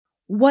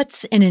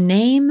What's in a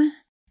name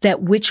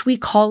that which we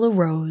call a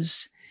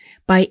rose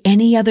by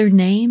any other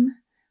name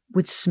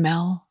would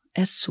smell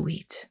as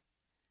sweet,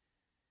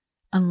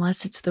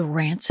 unless it's the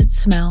rancid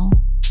smell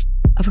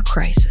of a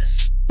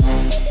crisis.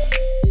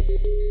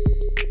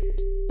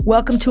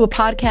 Welcome to a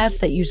podcast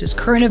that uses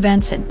current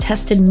events and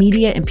tested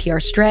media and PR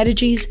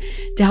strategies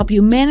to help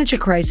you manage a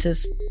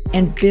crisis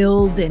and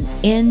build an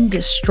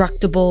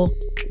indestructible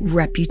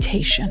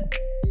reputation.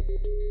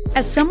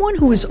 As someone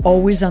who is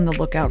always on the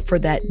lookout for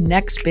that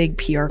next big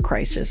PR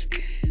crisis,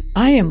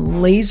 I am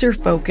laser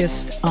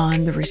focused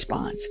on the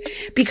response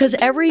because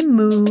every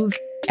move,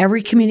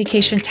 every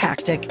communication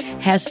tactic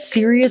has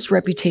serious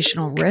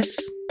reputational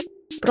risks,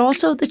 but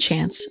also the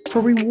chance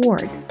for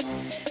reward.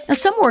 Now,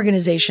 some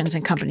organizations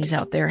and companies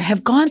out there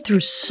have gone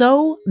through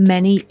so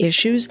many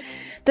issues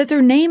that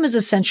their name is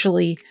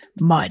essentially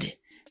mud.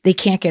 They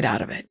can't get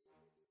out of it.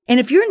 And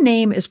if your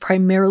name is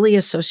primarily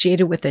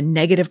associated with a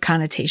negative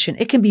connotation,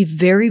 it can be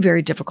very,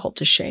 very difficult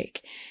to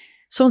shake.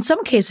 So in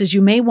some cases,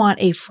 you may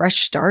want a fresh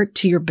start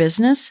to your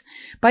business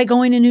by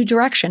going a new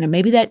direction. And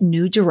maybe that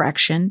new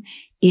direction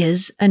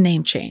is a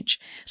name change.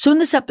 So in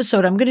this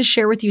episode, I'm going to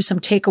share with you some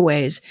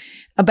takeaways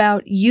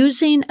about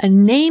using a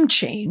name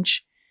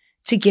change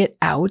to get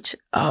out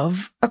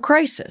of a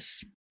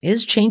crisis.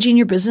 Is changing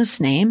your business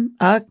name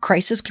a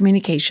crisis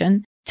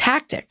communication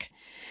tactic?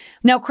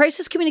 Now,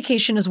 crisis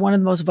communication is one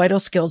of the most vital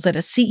skills that a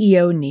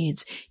CEO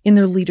needs in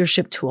their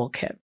leadership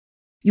toolkit.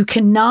 You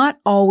cannot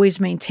always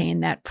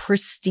maintain that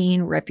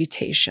pristine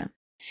reputation.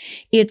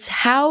 It's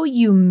how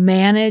you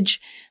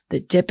manage the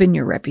dip in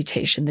your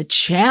reputation, the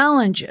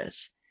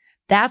challenges.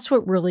 That's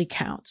what really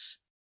counts.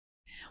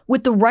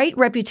 With the right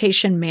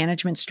reputation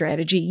management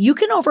strategy, you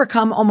can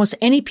overcome almost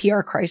any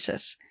PR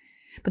crisis.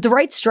 But the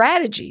right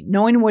strategy,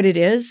 knowing what it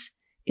is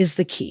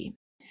the key.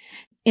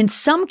 In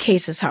some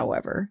cases,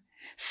 however,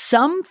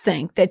 some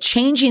think that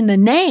changing the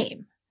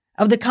name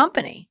of the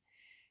company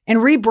and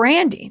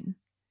rebranding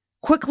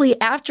quickly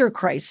after a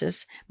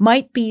crisis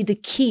might be the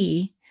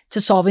key to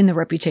solving the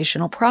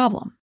reputational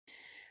problem.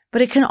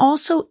 But it can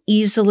also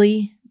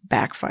easily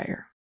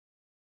backfire.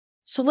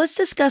 So let's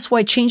discuss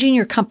why changing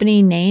your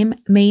company name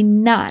may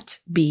not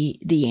be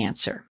the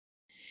answer.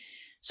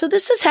 So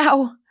this is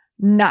how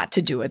not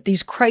to do it,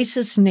 these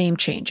crisis name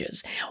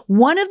changes.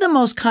 One of the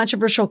most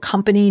controversial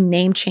company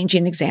name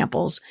changing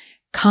examples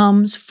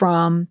comes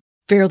from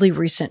fairly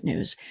recent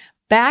news.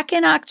 Back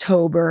in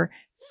October,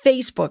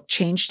 Facebook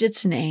changed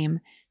its name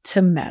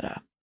to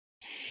Meta.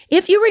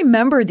 If you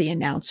remember the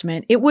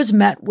announcement, it was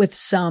met with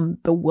some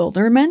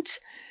bewilderment,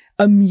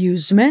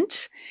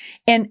 amusement,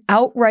 and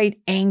outright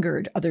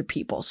angered other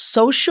people.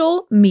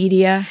 Social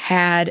media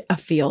had a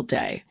field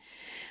day.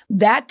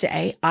 That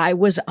day, I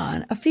was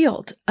on a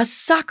field, a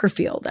soccer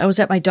field. I was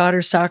at my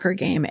daughter's soccer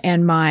game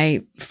and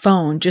my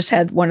phone just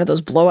had one of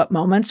those blow up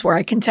moments where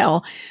I can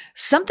tell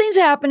something's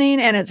happening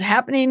and it's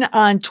happening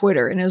on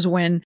Twitter. And it was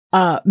when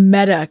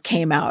Meta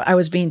came out. I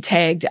was being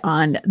tagged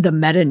on the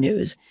Meta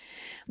news.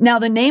 Now,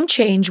 the name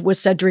change was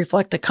said to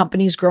reflect the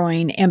company's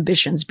growing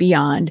ambitions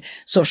beyond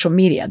social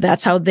media.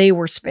 That's how they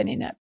were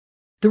spinning it.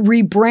 The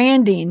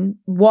rebranding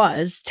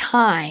was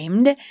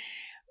timed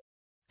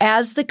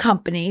as the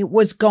company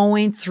was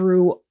going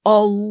through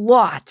a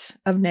lot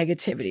of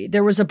negativity.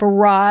 There was a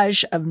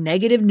barrage of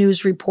negative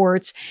news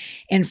reports,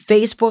 and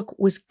Facebook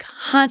was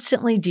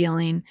constantly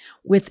dealing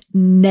with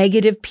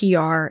negative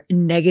PR,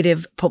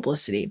 negative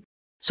publicity.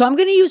 So I'm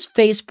going to use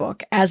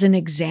Facebook as an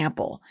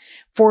example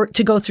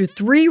to go through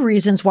 3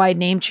 reasons why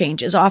name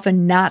change is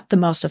often not the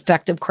most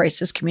effective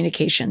crisis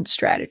communication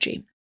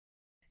strategy.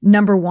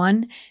 Number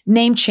 1,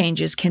 name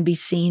changes can be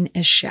seen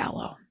as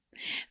shallow.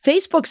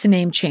 Facebook's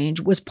name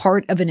change was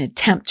part of an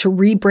attempt to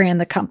rebrand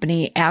the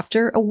company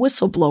after a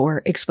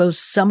whistleblower exposed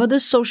some of the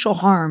social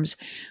harms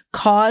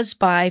caused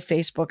by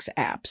Facebook's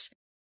apps.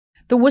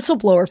 The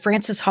whistleblower,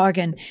 Frances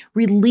Haugen,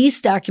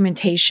 released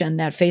documentation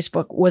that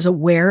Facebook was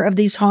aware of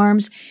these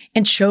harms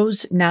and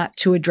chose not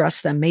to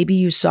address them. Maybe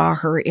you saw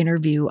her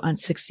interview on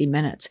 60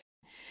 Minutes.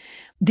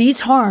 These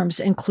harms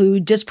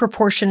include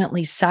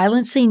disproportionately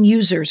silencing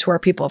users who are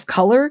people of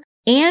color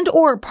and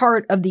or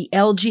part of the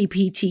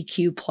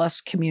LGBTQ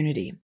plus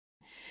community.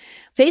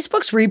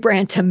 Facebook's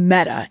rebrand to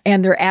Meta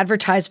and their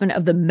advertisement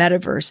of the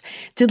metaverse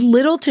did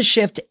little to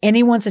shift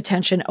anyone's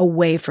attention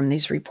away from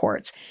these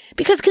reports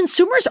because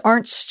consumers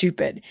aren't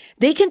stupid.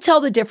 They can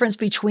tell the difference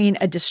between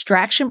a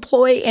distraction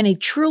ploy and a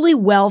truly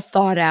well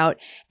thought out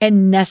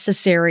and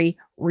necessary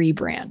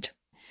rebrand.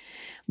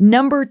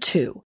 Number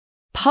 2,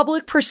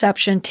 public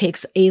perception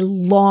takes a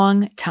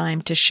long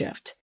time to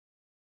shift.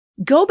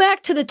 Go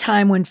back to the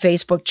time when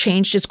Facebook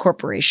changed its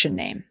corporation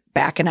name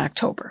back in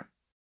October.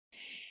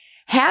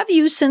 Have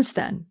you since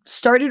then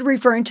started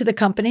referring to the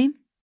company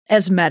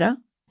as Meta?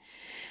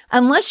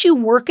 Unless you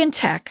work in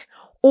tech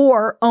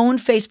or own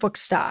Facebook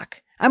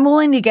stock, I'm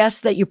willing to guess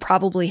that you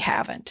probably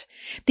haven't.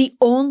 The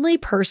only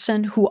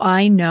person who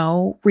I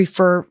know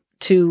refer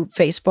to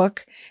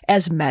Facebook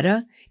as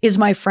Meta is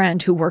my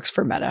friend who works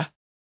for Meta.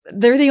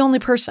 they're the only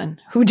person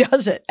who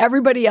does it.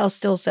 Everybody else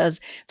still says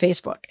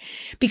Facebook.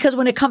 Because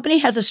when a company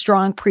has a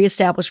strong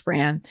pre-established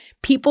brand,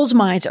 people's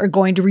minds are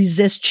going to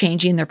resist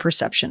changing their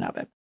perception of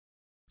it.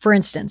 For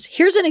instance,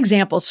 here's an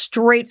example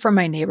straight from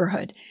my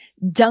neighborhood.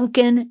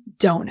 Dunkin'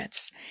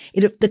 Donuts.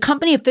 The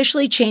company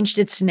officially changed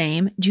its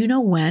name. Do you know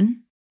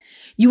when?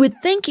 You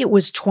would think it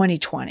was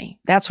 2020.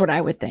 That's what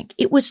I would think.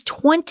 It was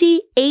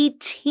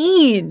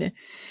 2018.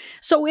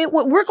 So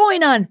we're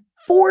going on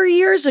 4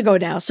 years ago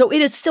now. So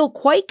it is still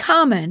quite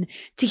common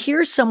to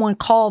hear someone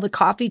call the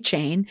coffee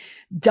chain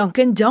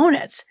Dunkin'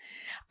 Donuts.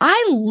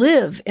 I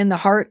live in the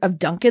heart of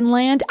Dunkin'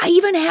 land. I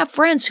even have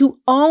friends who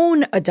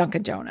own a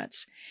Dunkin'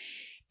 Donuts.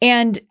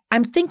 And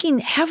I'm thinking,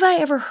 have I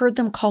ever heard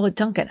them call it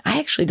Dunkin'? I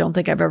actually don't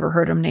think I've ever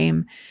heard them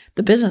name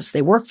the business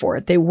they work for.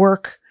 They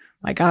work,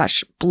 my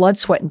gosh, blood,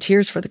 sweat, and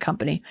tears for the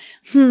company.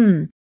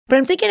 But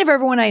I'm thinking of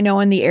everyone I know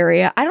in the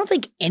area. I don't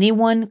think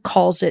anyone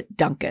calls it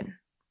Dunkin'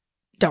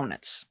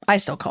 Donuts. I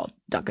still call it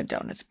Dunkin'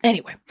 Donuts.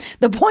 Anyway,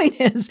 the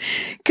point is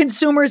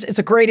consumers, it's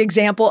a great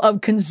example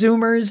of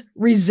consumers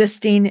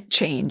resisting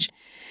change.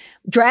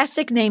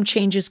 Drastic name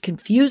changes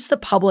confuse the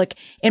public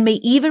and may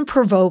even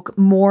provoke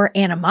more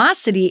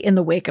animosity in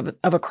the wake of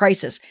a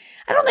crisis.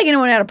 I don't think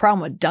anyone had a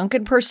problem with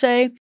Dunkin' per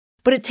se,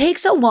 but it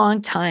takes a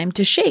long time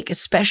to shake,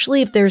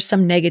 especially if there's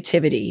some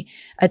negativity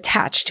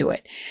attached to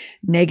it.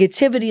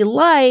 Negativity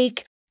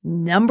like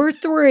number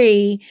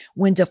 3,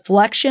 when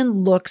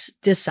deflection looks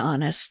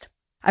dishonest.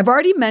 I've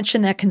already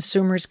mentioned that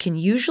consumers can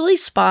usually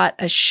spot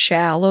a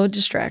shallow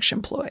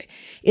distraction ploy.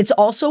 It's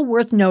also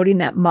worth noting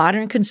that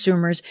modern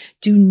consumers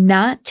do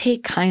not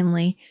take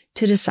kindly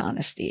to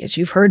dishonesty, as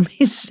you've heard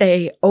me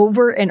say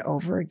over and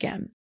over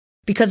again.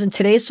 Because in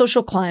today's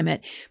social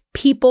climate,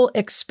 people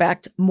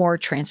expect more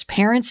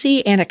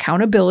transparency and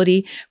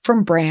accountability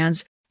from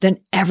brands than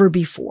ever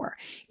before.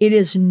 It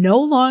is no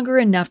longer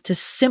enough to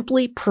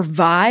simply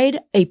provide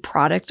a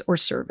product or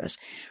service.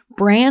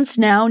 Brands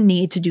now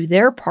need to do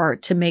their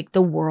part to make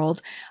the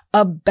world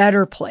a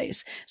better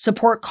place,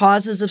 support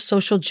causes of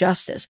social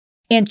justice,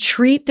 and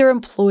treat their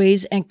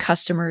employees and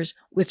customers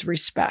with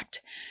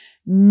respect.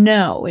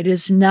 No, it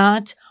is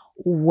not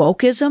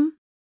wokeism.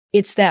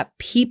 It's that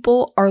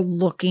people are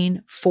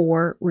looking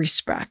for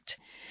respect.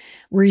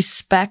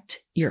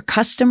 Respect your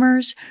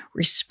customers,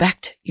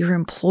 respect your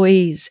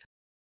employees,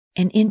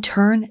 and in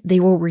turn,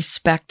 they will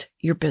respect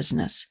your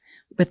business.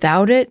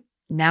 Without it,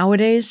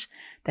 nowadays,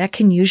 that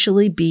can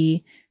usually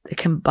be the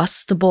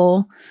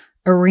combustible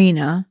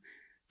arena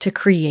to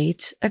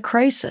create a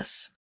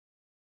crisis.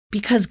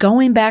 Because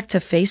going back to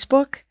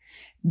Facebook,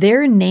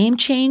 their name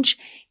change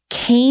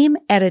came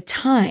at a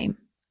time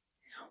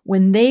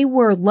when they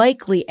were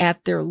likely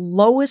at their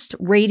lowest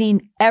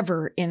rating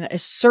ever in a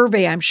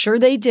survey I'm sure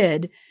they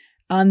did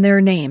on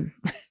their name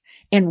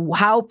and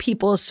how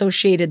people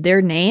associated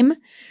their name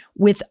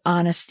with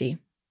honesty,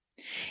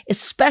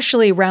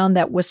 especially around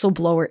that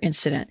whistleblower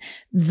incident.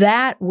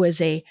 That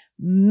was a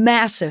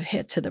massive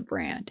hit to the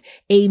brand,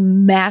 a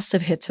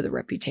massive hit to the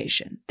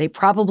reputation. They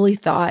probably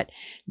thought,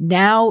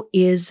 now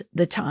is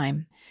the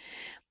time.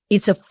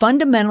 It's a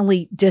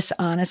fundamentally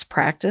dishonest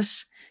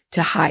practice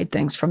to hide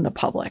things from the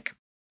public.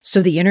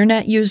 So the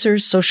internet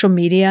users, social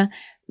media,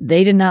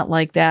 they did not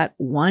like that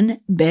one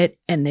bit,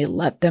 and they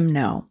let them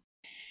know.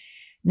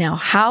 Now,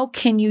 how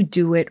can you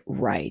do it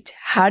right?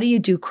 How do you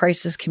do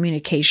crisis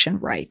communication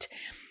right?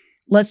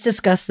 Let's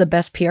discuss the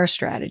best PR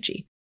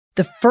strategy.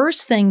 The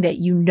first thing that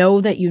you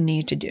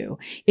need to do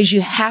is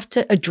you have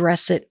to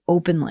address it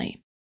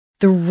openly.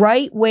 The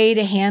right way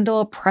to handle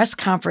a press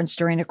conference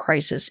during a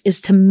crisis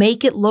is to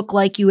make it look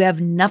like you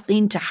have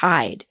nothing to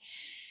hide.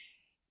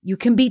 You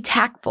can be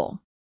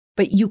tactful,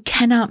 but you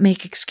cannot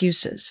make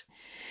excuses.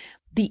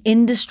 The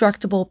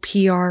indestructible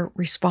PR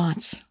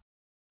response.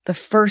 The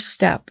first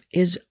step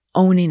is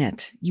owning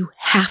it. You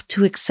have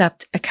to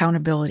accept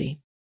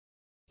accountability.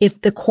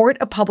 If the court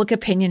of public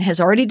opinion has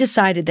already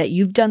decided that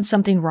you've done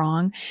something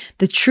wrong,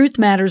 the truth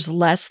matters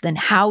less than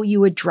how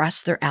you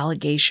address their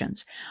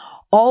allegations.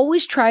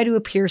 Always try to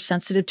appear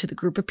sensitive to the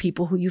group of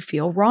people who you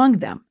feel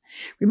wronged them.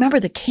 Remember,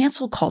 the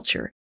cancel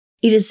culture,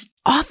 it is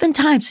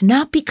oftentimes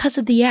not because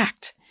of the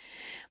act.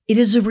 It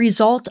is a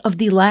result of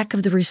the lack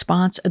of the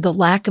response, or the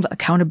lack of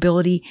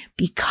accountability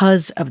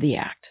because of the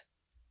act.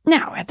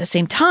 Now, at the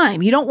same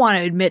time, you don't want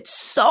to admit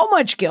so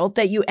much guilt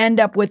that you end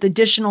up with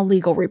additional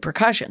legal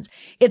repercussions.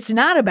 It's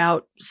not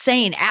about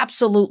saying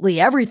absolutely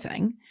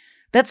everything.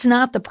 That's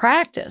not the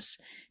practice.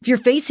 If you're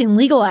facing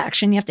legal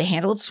action, you have to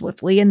handle it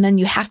swiftly, and then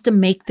you have to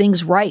make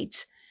things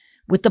right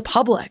with the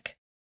public.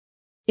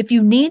 If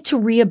you need to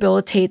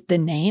rehabilitate the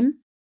name,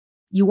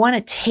 you want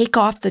to take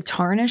off the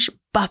tarnish,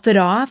 buff it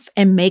off,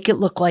 and make it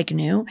look like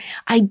new.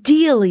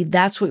 Ideally,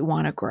 that's what we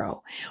want to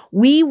grow.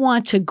 We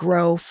want to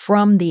grow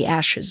from the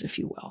ashes, if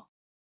you will.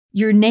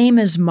 Your name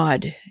is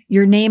mud.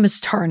 Your name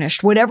is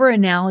tarnished. Whatever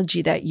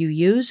analogy that you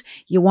use,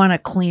 you want to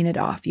clean it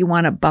off. You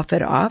want to buff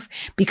it off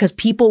because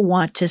people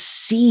want to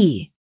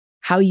see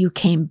how you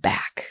came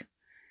back,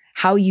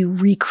 how you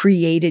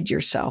recreated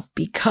yourself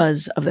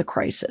because of the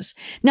crisis.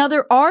 Now,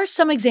 there are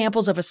some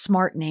examples of a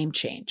smart name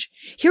change.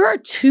 Here are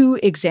two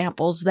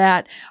examples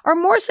that are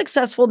more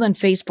successful than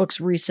Facebook's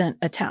recent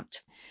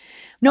attempt.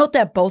 Note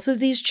that both of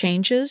these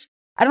changes,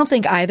 I don't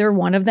think either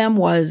one of them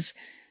was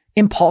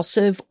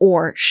impulsive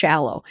or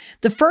shallow.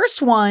 The first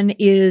one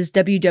is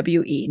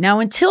WWE. Now,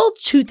 until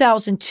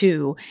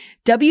 2002,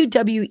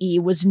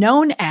 WWE was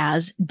known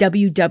as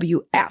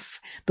WWF,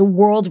 the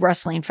World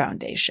Wrestling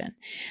Foundation.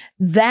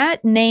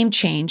 That name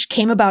change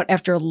came about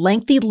after a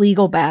lengthy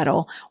legal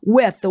battle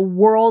with the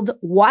World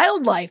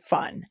Wildlife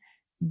Fund,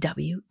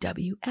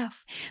 WWF.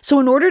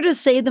 So in order to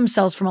save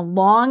themselves from a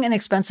long and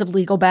expensive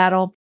legal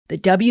battle, the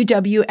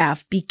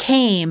WWF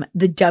became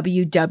the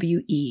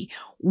WWE,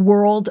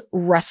 World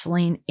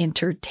Wrestling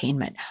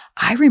Entertainment.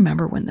 I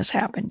remember when this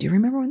happened. Do you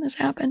remember when this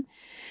happened?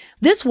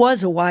 This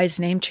was a wise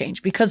name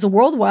change because the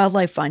World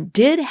Wildlife Fund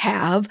did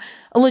have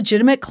a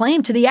legitimate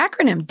claim to the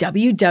acronym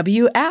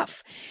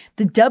WWF.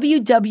 The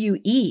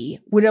WWE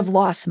would have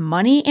lost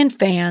money and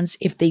fans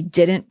if they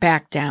didn't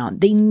back down.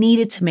 They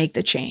needed to make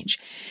the change.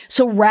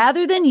 So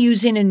rather than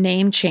using a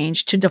name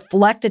change to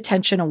deflect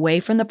attention away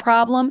from the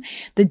problem,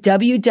 the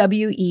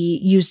WWE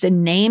used a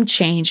name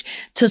change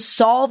to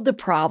solve the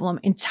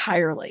problem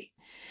entirely.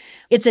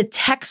 It's a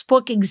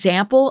textbook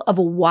example of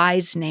a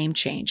wise name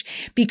change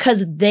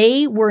because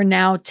they were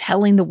now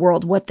telling the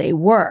world what they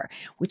were,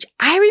 which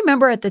I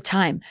remember at the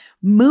time.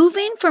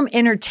 Moving from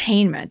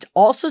entertainment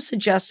also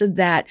suggested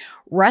that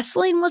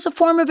wrestling was a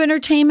form of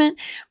entertainment,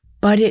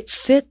 but it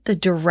fit the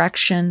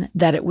direction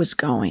that it was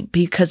going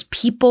because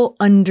people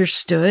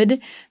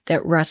understood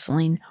that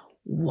wrestling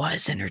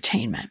was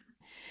entertainment.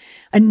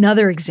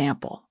 Another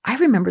example, I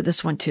remember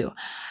this one too.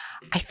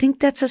 I think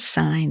that's a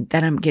sign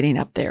that I'm getting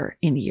up there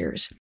in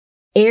years.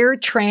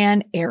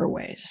 AirTran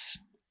Airways.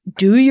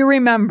 Do you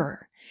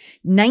remember?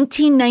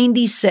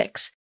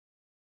 1996,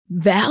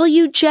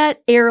 ValueJet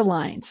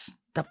Airlines,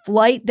 the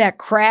flight that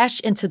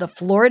crashed into the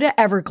Florida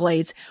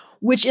Everglades,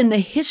 which in the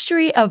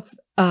history of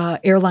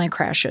airline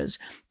crashes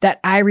that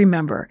I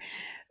remember,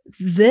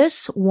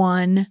 this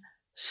one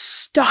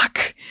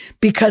stuck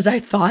because I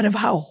thought of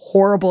how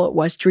horrible it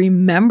was. To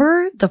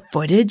remember the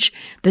footage,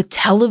 the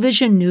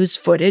television news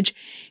footage,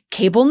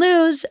 cable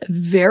news,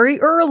 very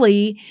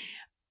early.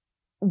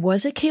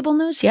 Was it cable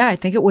news? Yeah, I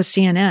think it was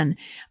CNN.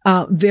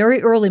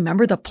 Very early.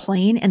 Remember the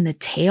plane and the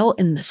tail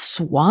in the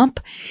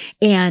swamp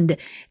and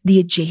the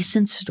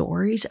adjacent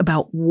stories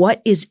about what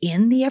is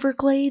in the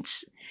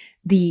Everglades,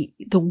 the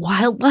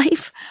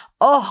wildlife.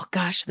 Oh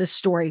gosh, this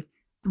story.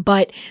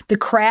 But the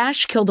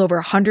crash killed over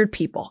 100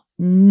 people,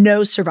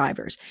 no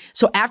survivors.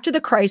 So after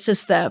the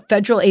crisis, the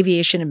Federal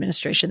Aviation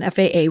Administration, the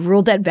FAA,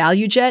 ruled that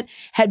ValueJet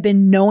had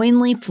been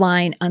knowingly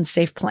flying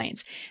unsafe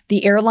planes.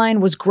 The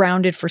airline was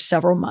grounded for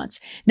several months.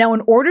 Now,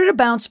 in order to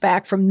bounce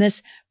back from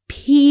this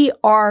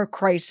PR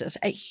crisis,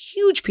 a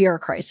huge PR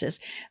crisis,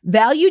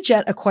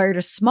 ValueJet acquired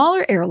a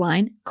smaller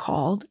airline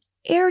called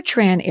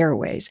AirTran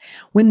Airways.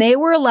 When they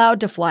were allowed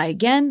to fly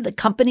again, the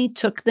company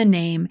took the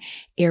name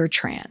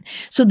AirTran.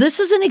 So this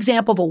is an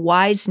example of a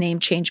wise name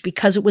change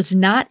because it was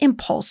not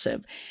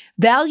impulsive.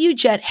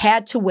 ValueJet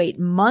had to wait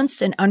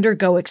months and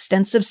undergo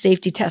extensive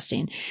safety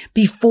testing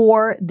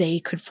before they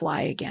could fly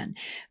again.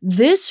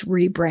 This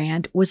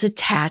rebrand was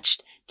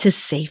attached to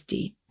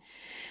safety.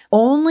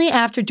 Only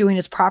after doing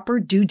its proper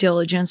due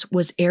diligence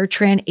was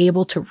AirTran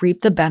able to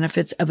reap the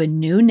benefits of a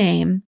new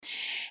name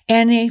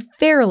and a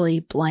fairly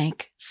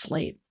blank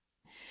slate.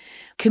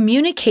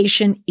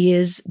 Communication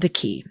is the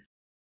key.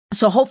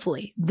 So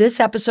hopefully this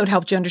episode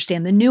helped you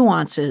understand the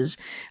nuances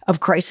of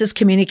crisis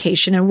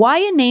communication and why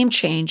a name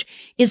change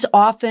is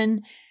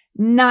often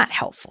not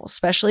helpful,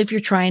 especially if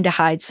you're trying to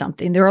hide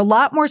something. There are a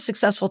lot more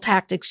successful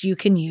tactics you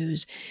can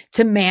use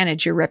to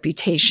manage your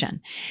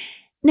reputation.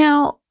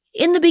 Now,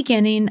 in the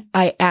beginning,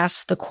 I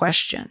asked the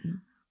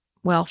question,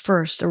 well,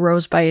 first, a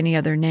rose by any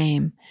other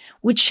name.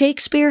 Would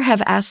Shakespeare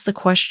have asked the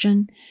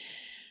question,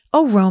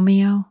 "Oh,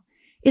 Romeo,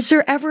 is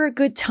there ever a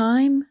good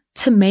time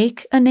to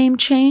make a name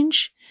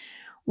change?"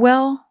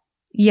 Well,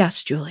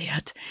 yes,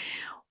 Juliet.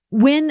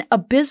 When a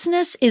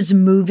business is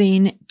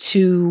moving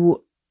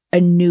to a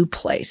new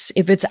place,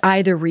 if it's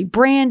either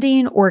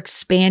rebranding or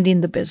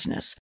expanding the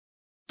business,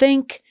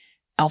 think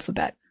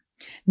Alphabet.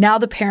 Now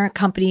the parent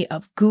company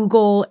of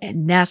Google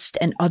and Nest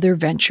and other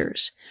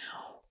ventures.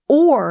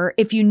 Or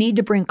if you need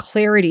to bring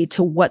clarity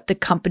to what the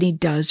company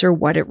does or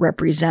what it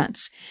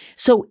represents.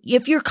 So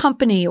if your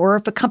company or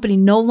if a company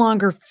no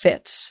longer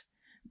fits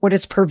what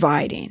it's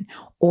providing,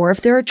 or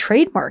if there are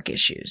trademark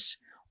issues,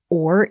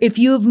 or if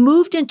you have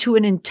moved into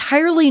an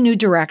entirely new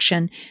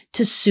direction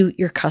to suit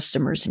your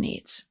customers'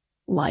 needs,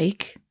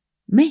 like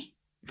me,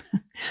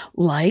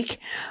 like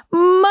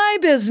my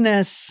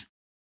business.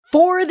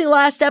 For the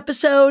last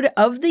episode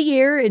of the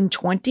year in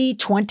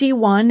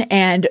 2021,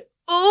 and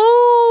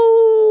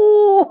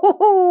oh,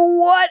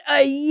 what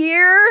a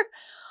year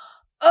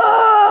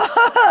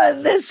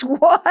this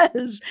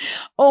was.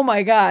 Oh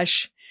my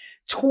gosh.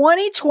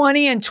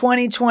 2020 and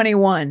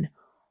 2021.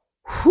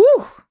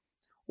 Whew.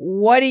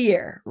 What a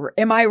year.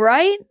 Am I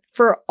right?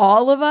 For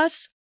all of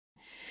us?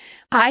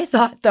 I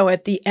thought, though,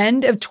 at the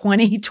end of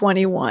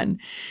 2021,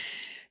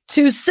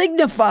 to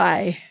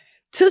signify,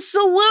 to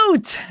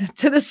salute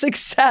to the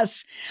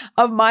success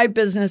of my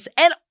business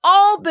and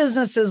all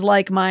businesses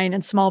like mine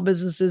and small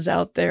businesses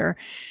out there,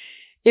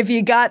 if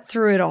you got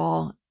through it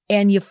all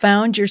and you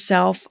found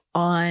yourself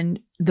on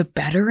the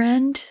better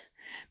end,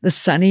 the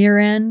sunnier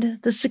end,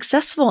 the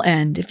successful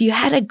end, if you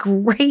had a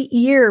great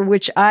year,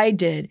 which I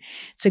did,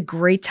 it's a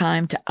great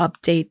time to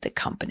update the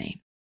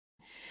company.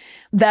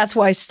 That's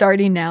why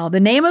starting now, the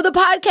name of the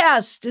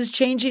podcast is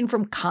changing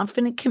from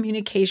Confident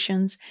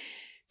Communications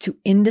to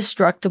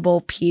Indestructible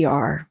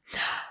PR.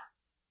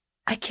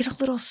 I get a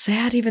little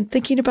sad even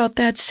thinking about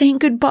that, saying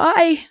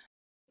goodbye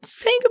to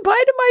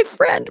my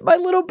friend, my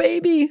little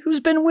baby, who's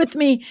been with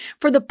me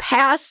for the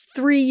past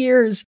 3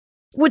 years.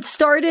 What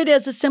started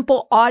as a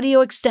simple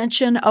audio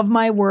extension of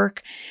my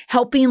work,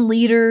 helping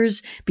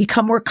leaders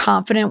become more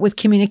confident with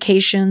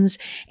communications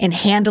and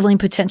handling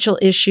potential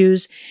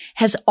issues,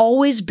 has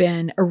always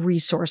been a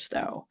resource,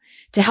 though,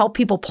 to help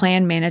people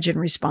plan, manage, and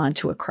respond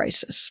to a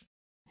crisis.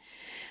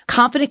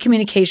 Confident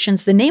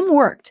Communications, the name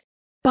worked,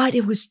 but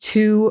it was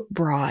too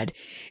broad.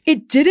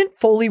 It didn't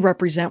fully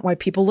represent why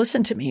people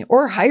listen to me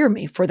or hire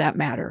me, for that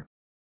matter.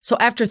 So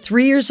after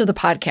 3 years of the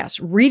podcast,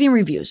 reading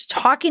reviews,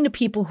 talking to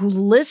people who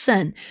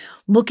listen,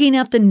 looking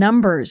at the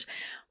numbers,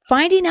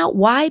 finding out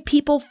why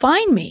people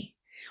find me,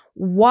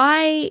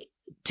 why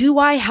do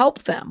I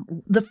help them,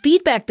 the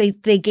feedback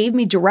they gave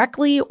me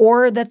directly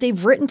or that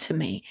they've written to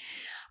me,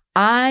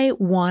 I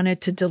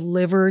wanted to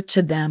deliver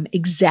to them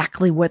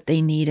exactly what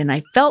they need. And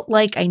I felt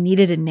like I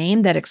needed a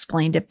name that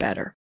explained it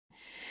better.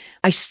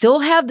 I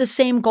still have the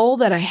same goal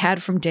that I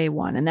had from day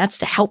one, and that's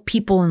to help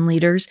people and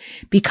leaders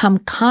become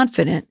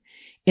confident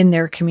in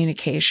their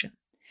communication.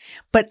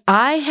 But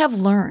I have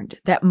learned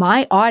that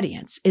my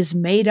audience is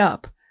made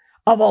up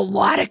of a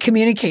lot of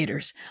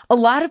communicators, a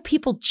lot of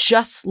people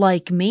just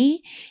like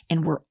me,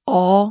 and we're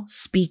all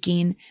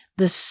speaking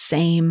the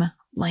same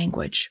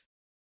language.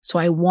 So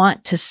I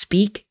want to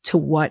speak to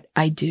what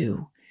I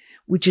do,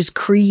 which is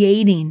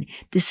creating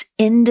this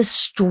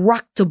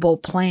indestructible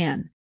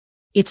plan.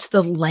 It's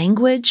the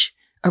language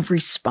of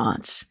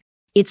response.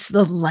 It's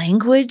the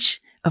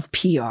language of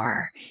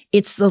PR.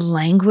 It's the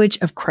language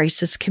of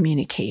crisis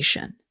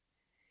communication.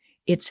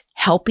 It's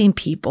helping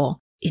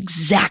people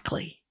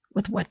exactly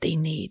with what they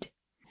need.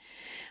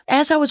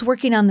 As I was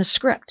working on the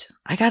script,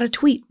 I got a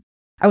tweet.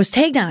 I was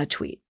tagged on a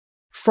tweet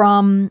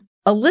from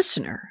a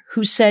listener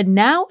who said,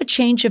 now a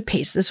change of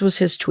pace. This was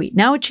his tweet.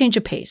 Now a change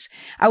of pace.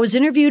 I was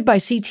interviewed by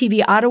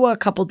CTV Ottawa a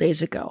couple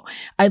days ago.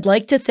 I'd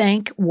like to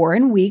thank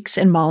Warren Weeks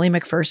and Molly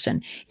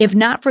McPherson. If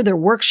not for their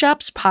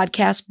workshops,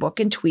 podcasts, book,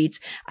 and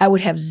tweets, I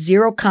would have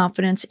zero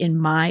confidence in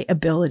my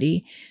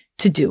ability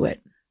to do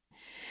it.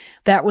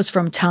 That was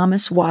from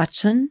Thomas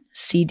Watson,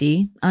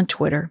 CD, on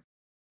Twitter.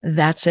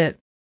 That's it.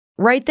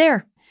 Right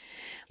there.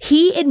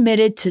 He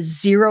admitted to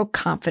zero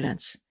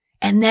confidence,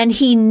 and then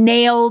he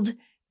nailed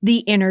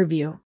the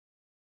interview.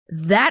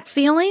 That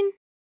feeling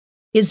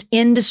is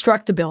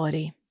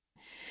indestructibility.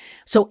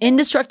 So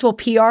Indestructible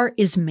PR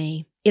is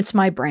me. It's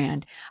my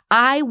brand.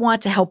 I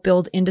want to help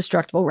build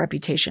indestructible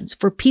reputations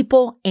for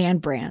people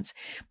and brands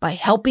by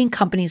helping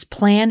companies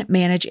plan,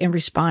 manage, and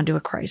respond to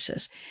a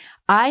crisis.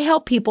 I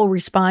help people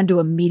respond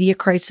to a media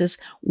crisis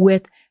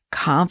with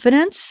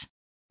confidence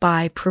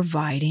by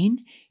providing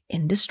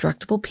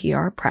indestructible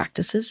PR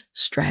practices,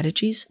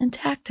 strategies, and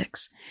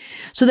tactics.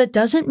 So that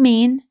doesn't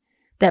mean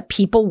that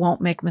people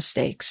won't make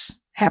mistakes.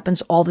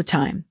 Happens all the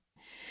time.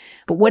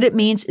 But what it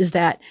means is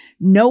that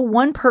no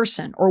one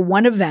person or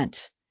one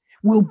event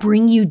will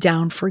bring you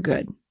down for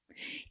good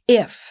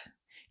if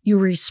you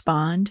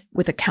respond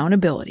with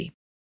accountability.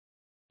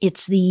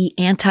 It's the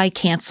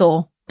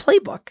anti-cancel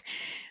playbook.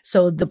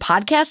 So the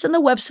podcast and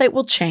the website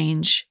will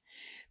change.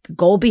 The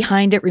goal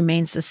behind it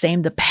remains the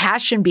same. The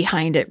passion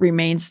behind it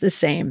remains the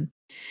same.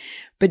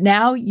 But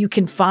now you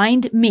can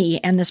find me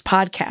and this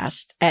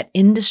podcast at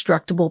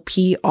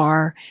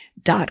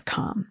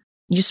indestructiblepr.com.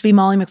 It used to be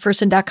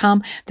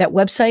mollymcpherson.com. That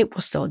website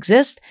will still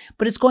exist,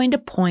 but it's going to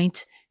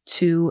point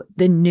to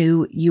the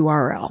new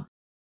URL.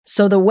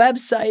 So the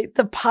website,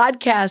 the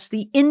podcast,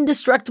 the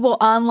Indestructible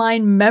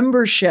Online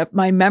membership,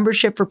 my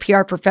membership for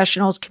PR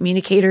professionals,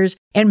 communicators,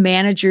 and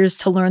managers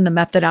to learn the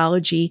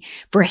methodology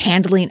for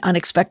handling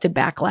unexpected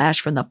backlash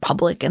from the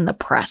public and the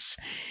press.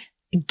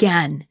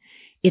 Again,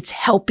 it's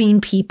helping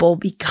people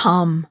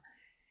become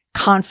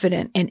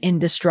confident and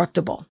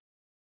indestructible.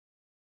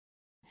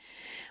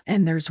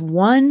 And there's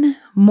one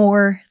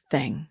more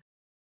thing.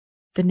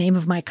 The name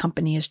of my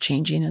company is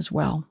changing as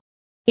well.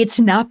 It's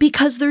not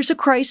because there's a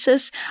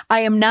crisis.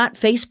 I am not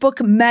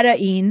Facebook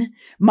Meta-ing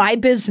my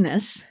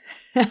business.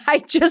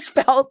 I just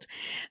felt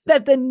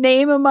that the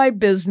name of my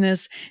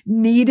business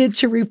needed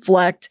to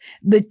reflect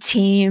the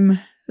team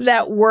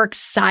that works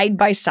side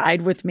by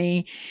side with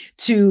me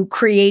to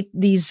create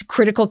these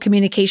critical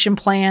communication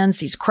plans,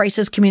 these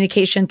crisis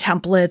communication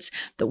templates,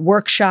 the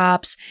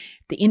workshops,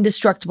 the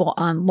Indestructible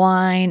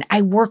Online.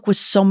 I work with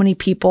so many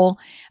people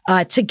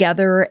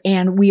together,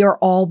 and we are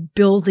all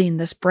building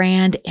this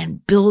brand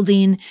and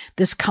building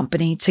this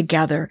company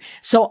together.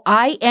 So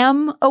I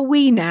am a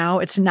we now.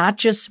 It's not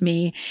just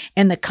me,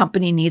 and the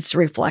company needs to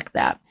reflect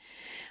that.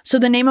 So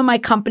the name of my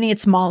company,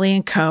 it's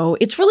Molly & Co.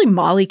 It's really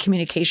Molly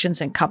Communications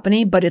and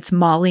Company, but it's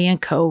Molly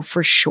 & Co.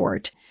 for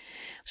short.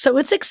 So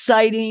it's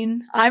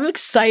exciting. I'm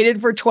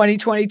excited for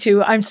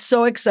 2022. I'm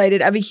so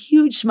excited. I have a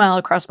huge smile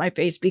across my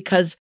face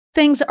because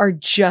things are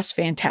just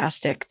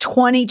fantastic.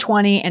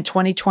 2020 and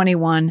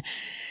 2021,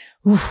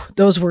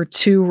 those were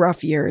 2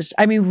 rough years.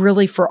 I mean,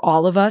 really for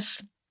all of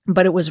us,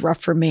 but it was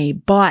rough for me.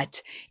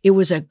 But it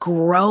was a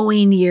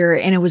growing year,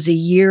 and it was a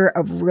year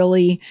of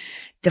really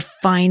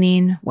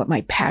defining what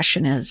my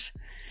passion is.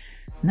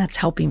 And that's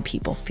helping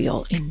people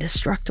feel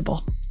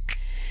indestructible.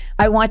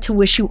 I want to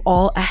wish you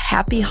all a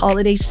happy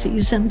holiday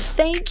season.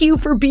 Thank you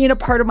for being a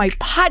part of my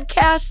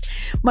podcast,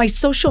 my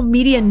social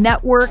media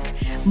network,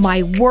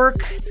 my work.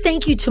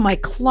 Thank you to my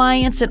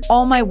clients and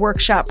all my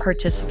workshop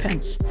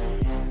participants.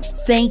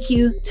 Thank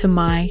you to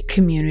my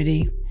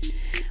community.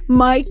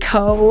 My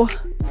Co.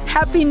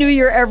 Happy New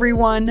Year,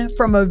 everyone,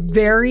 from a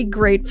very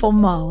grateful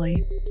Molly.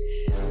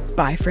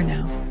 Bye for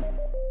now.